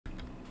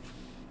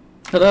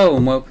Hello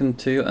and welcome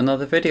to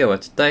another video.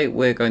 Today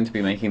we're going to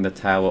be making the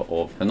Tower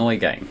of Hanoi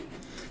game.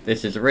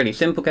 This is a really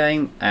simple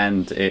game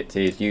and it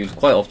is used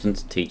quite often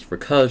to teach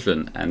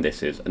recursion, and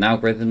this is an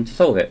algorithm to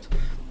solve it.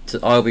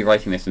 I'll be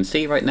writing this in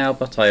C right now,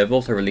 but I have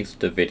also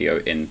released a video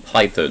in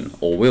Python,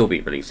 or will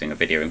be releasing a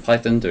video in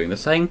Python doing the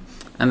same,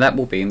 and that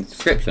will be in the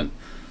description.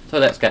 So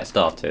let's get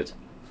started.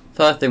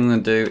 First thing we're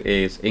going to do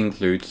is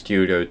include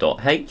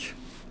studio.h.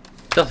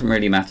 Doesn't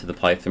really matter the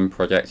Python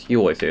project, you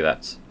always do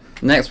that.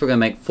 Next we're going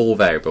to make four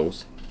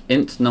variables.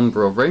 Int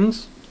number of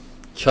rings,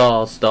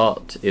 char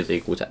start is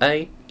equal to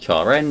A,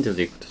 char end is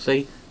equal to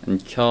C,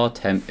 and char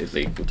temp is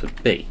equal to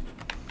B.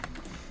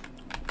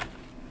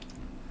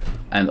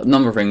 And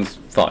number of rings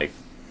 5.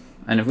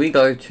 And if we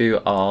go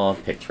to our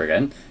picture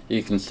again,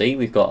 you can see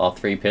we've got our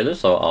three pillars,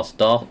 so our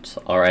start,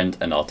 our end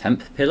and our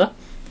temp pillar,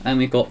 and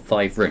we've got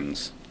 5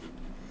 rings.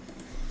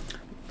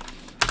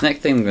 Next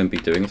thing we're going to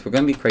be doing is we're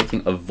going to be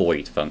creating a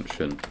void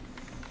function.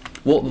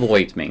 What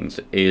void means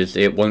is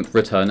it won't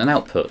return an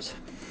output,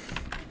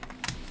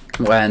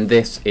 when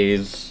this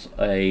is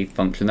a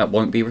function that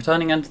won't be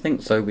returning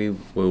anything, so we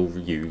will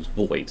use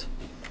void.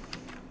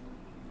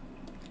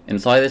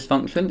 Inside this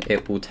function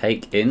it will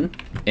take in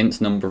int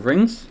number of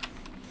rings,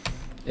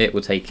 it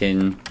will take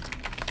in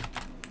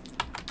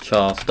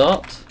char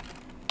start,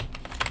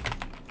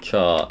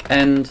 char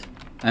end,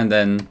 and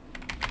then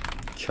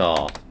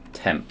char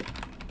temp.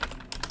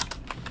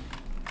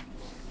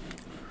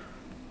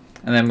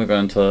 And then we're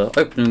going to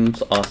open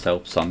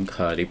ourselves some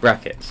curly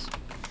brackets.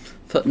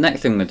 The next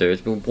thing we're going to do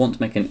is we want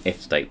to make an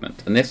if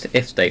statement, and this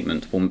if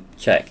statement will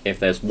check if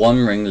there's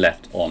one ring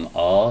left on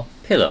our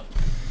pillar.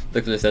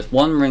 Because if there's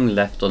one ring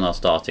left on our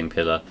starting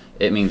pillar,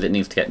 it means it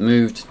needs to get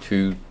moved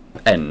to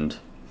end,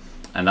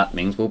 and that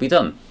means we'll be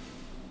done.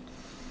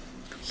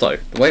 So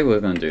the way we're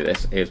going to do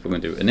this is we're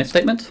going to do an if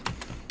statement,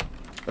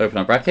 open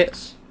our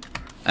brackets,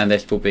 and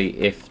this will be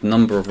if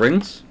number of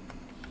rings,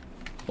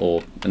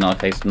 or in our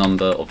case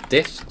number of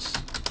disks,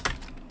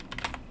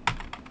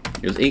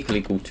 is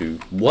equal to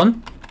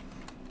 1.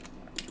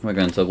 We're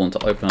going to want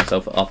to open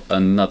ourselves up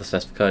another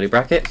set of curly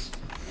brackets,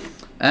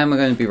 and we're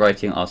going to be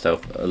writing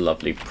ourselves a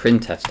lovely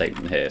printf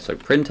statement here. So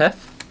printf,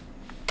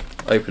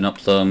 open up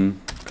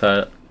some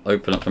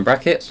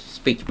brackets,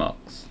 speech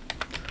marks,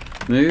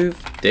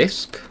 move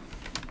disk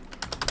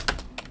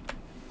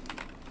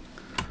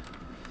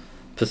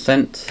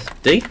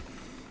 %d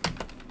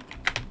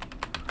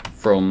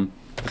from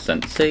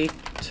 %c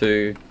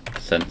to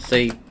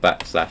 %c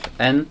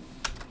 \n,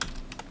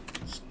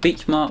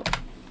 speech mark,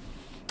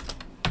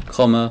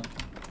 comma,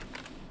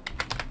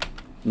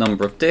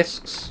 number of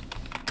disks,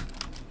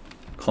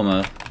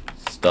 comma,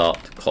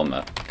 start,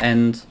 comma,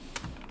 end,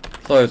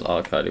 close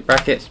our curly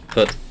brackets,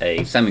 put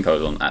a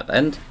semicolon at the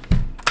end,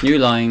 new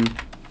line,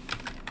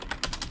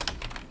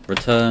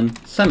 return,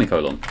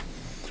 semicolon.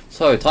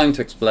 So time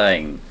to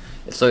explain.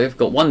 So if we've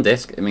got one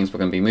disk, it means we're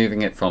going to be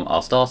moving it from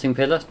our starting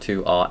pillar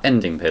to our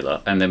ending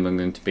pillar, and then we're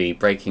going to be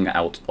breaking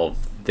out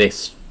of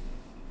this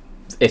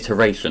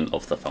iteration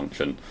of the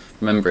function.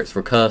 Remember, it's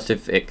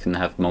recursive, it can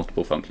have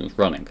multiple functions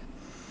running.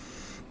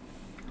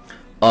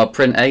 Our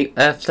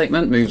printf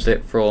statement moves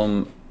it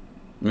from,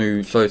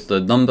 shows the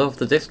number of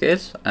the disk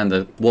is,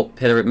 and what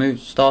pillar it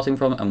moves starting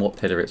from and what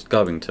pillar it's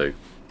going to.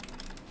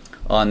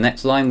 Our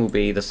next line will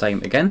be the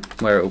same again,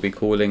 where it will be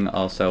calling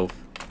ourselves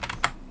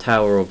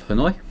Tower of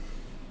Hanoi,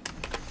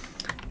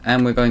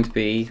 and we're going to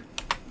be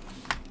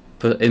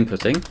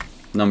inputting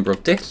number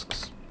of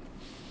disks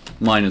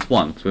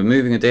 -1. So we're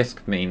moving a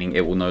disk, meaning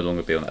it will no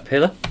longer be on that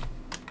pillar.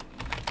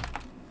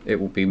 It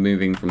will be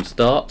moving from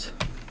start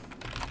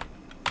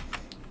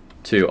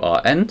to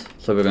our end.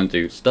 So we're going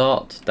to do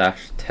start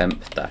dash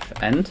temp dash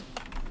end,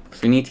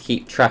 because we need to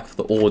keep track of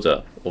the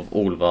order of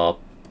all of our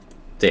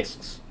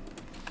disks.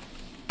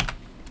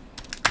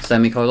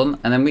 Semicolon,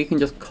 and then we can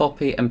just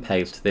copy and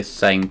paste this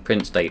same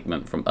print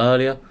statement from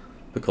earlier,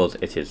 because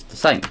it is the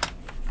same.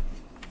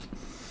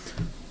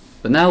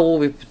 But now all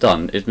we've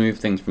done is move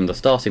things from the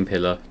starting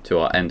pillar to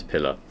our end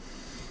pillar.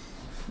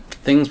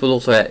 Things will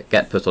also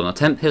get put on a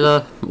temp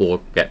pillar, or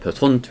get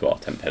put onto our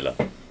temp pillar.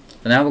 But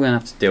now we're going to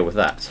have to deal with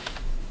that.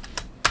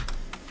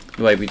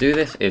 The way we do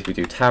this is we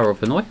do Tower of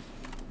Hanoi.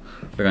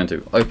 We're going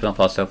to open up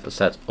ourselves a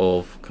set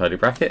of curly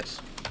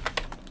brackets,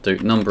 do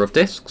number of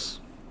disks,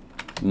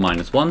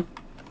 -1,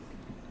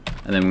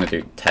 and then we're going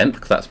to do temp,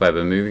 because that's where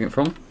we're moving it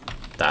from,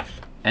 dash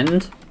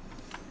end,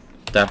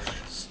 dash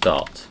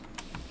start.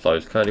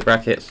 Close curly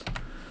brackets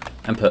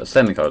and put a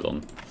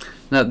semicolon.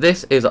 Now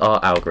this is our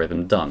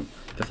algorithm done.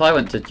 If I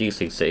went to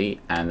GCSE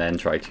and then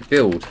tried to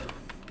build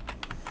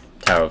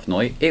Tower of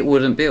Hanoi, it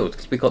wouldn't build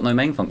because we've got no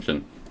main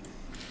function,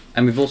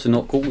 and we've also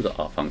not called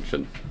our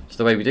function. So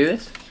the way we do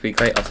this is we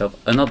create ourselves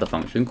another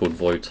function called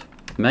void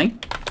main,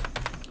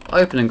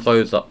 open and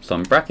close up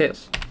some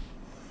brackets,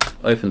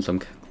 open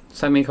some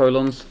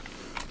semicolons,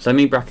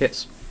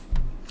 semi-brackets,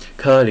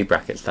 curly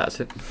brackets,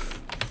 that's it,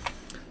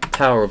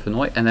 Tower of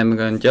Hanoi, and then we're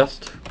going to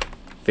just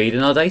feed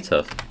in our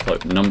data. So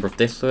number of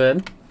disks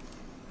again,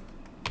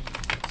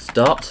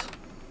 start,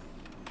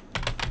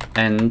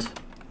 end,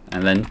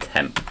 and then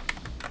temp.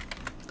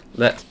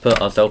 let's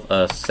put ourselves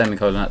a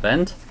semicolon at the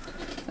end.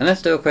 And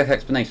let's do a quick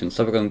explanation.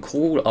 So we're going to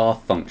call our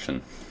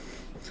function.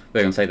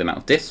 We're going to say the amount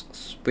of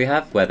disks we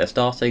have, where they're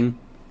starting,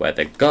 where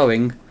they're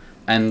going,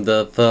 and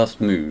the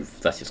first move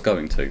that it's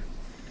going to.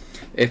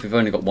 If we've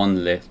only got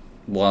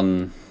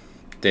one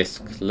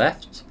disk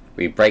left,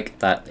 we break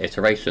that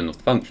iteration of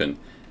the function.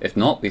 If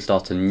not, we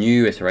start a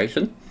new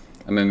iteration,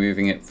 and we're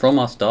moving it from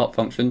our start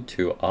function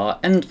to our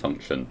end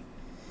function.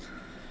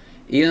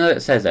 Even though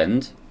it says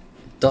end,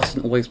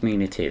 doesn't always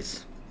mean it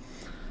is.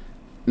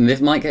 And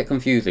this might get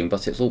confusing,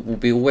 but it will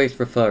be always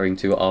referring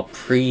to our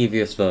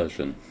previous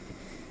version.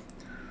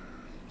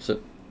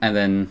 And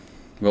then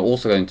we're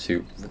also going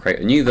to create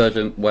a new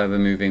version where we're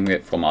moving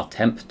it from our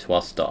temp to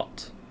our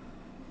start.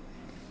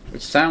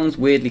 Which sounds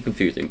weirdly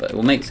confusing, but it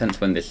will make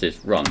sense when this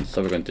is run.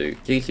 So we're going to do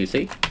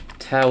GCSE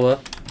Tower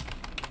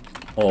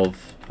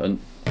of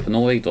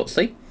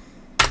Hanoi.c.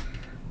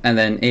 And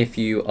then if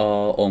you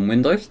are on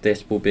Windows,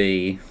 this will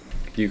be,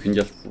 you can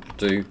just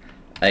do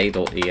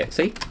a.exe.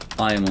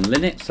 I am on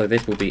Linux, so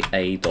this will be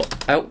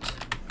a.out.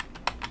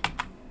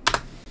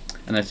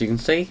 And as you can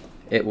see,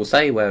 it will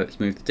say where it's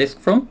moved the disk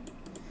from,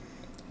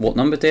 what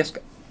number disk,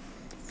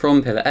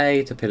 from pillar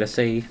A to pillar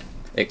C,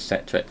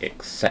 etc,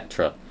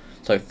 etc.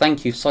 So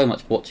thank you so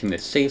much for watching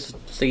this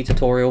C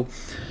tutorial.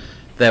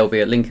 There will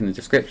be a link in the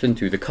description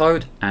to the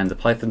code and the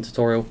Python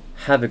tutorial.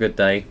 Have a good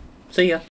day. See ya!